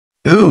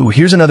Ooh,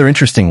 here's another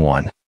interesting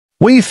one.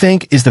 What do you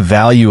think is the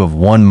value of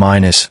 1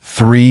 minus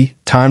 3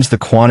 times the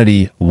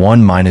quantity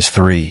 1 minus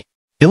 3?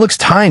 It looks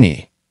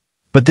tiny,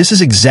 but this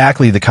is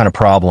exactly the kind of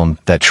problem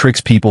that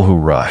tricks people who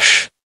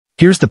rush.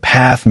 Here's the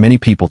path many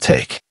people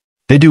take.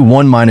 They do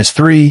 1 minus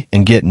 3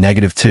 and get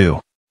negative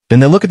 2. Then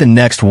they look at the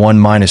next 1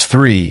 minus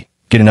 3,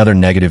 get another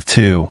negative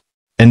 2,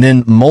 and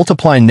then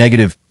multiply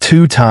negative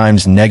 2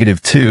 times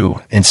negative 2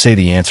 and say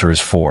the answer is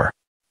 4.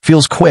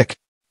 Feels quick,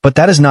 but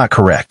that is not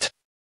correct.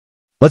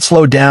 Let's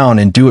slow down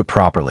and do it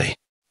properly.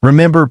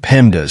 Remember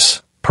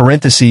PEMDAS,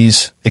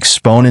 parentheses,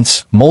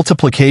 exponents,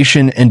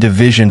 multiplication and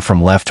division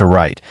from left to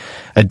right,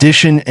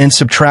 addition and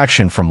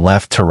subtraction from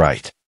left to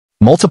right.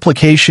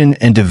 Multiplication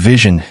and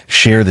division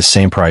share the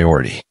same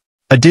priority.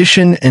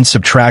 Addition and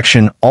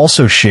subtraction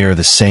also share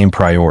the same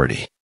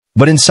priority.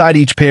 But inside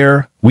each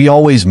pair, we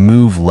always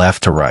move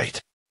left to right.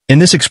 In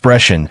this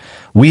expression,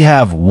 we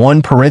have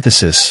one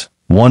parenthesis,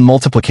 one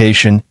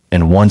multiplication,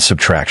 and one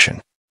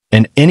subtraction.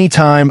 And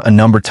anytime a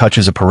number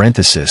touches a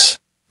parenthesis,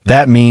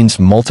 that means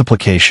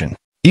multiplication,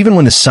 even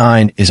when the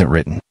sign isn't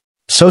written.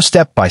 So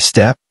step by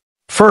step,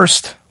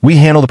 first, we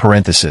handle the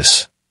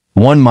parenthesis.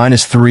 1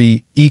 minus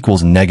 3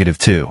 equals negative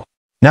 2.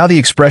 Now the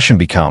expression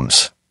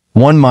becomes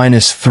 1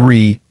 minus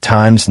 3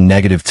 times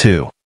negative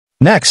 2.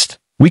 Next,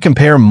 we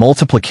compare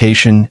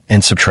multiplication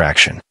and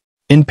subtraction.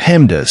 In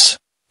PEMDAS,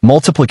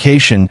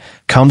 multiplication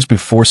comes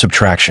before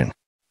subtraction,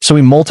 so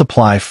we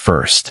multiply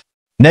first.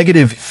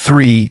 Negative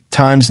 3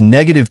 times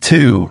negative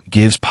 2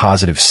 gives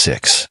positive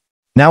 6.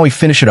 Now we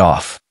finish it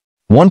off.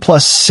 1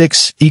 plus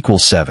 6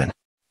 equals 7.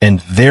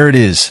 And there it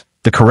is.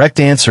 The correct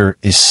answer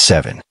is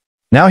 7.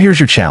 Now here's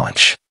your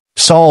challenge.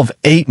 Solve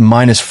 8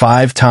 minus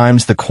 5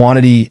 times the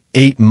quantity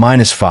 8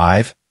 minus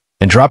 5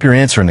 and drop your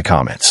answer in the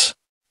comments.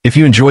 If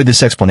you enjoyed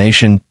this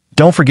explanation,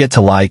 don't forget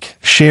to like,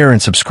 share,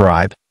 and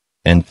subscribe.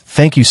 And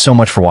thank you so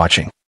much for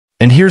watching.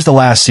 And here's the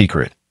last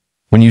secret.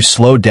 When you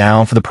slow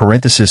down for the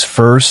parenthesis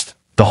first,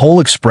 the whole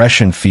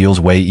expression feels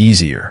way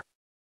easier.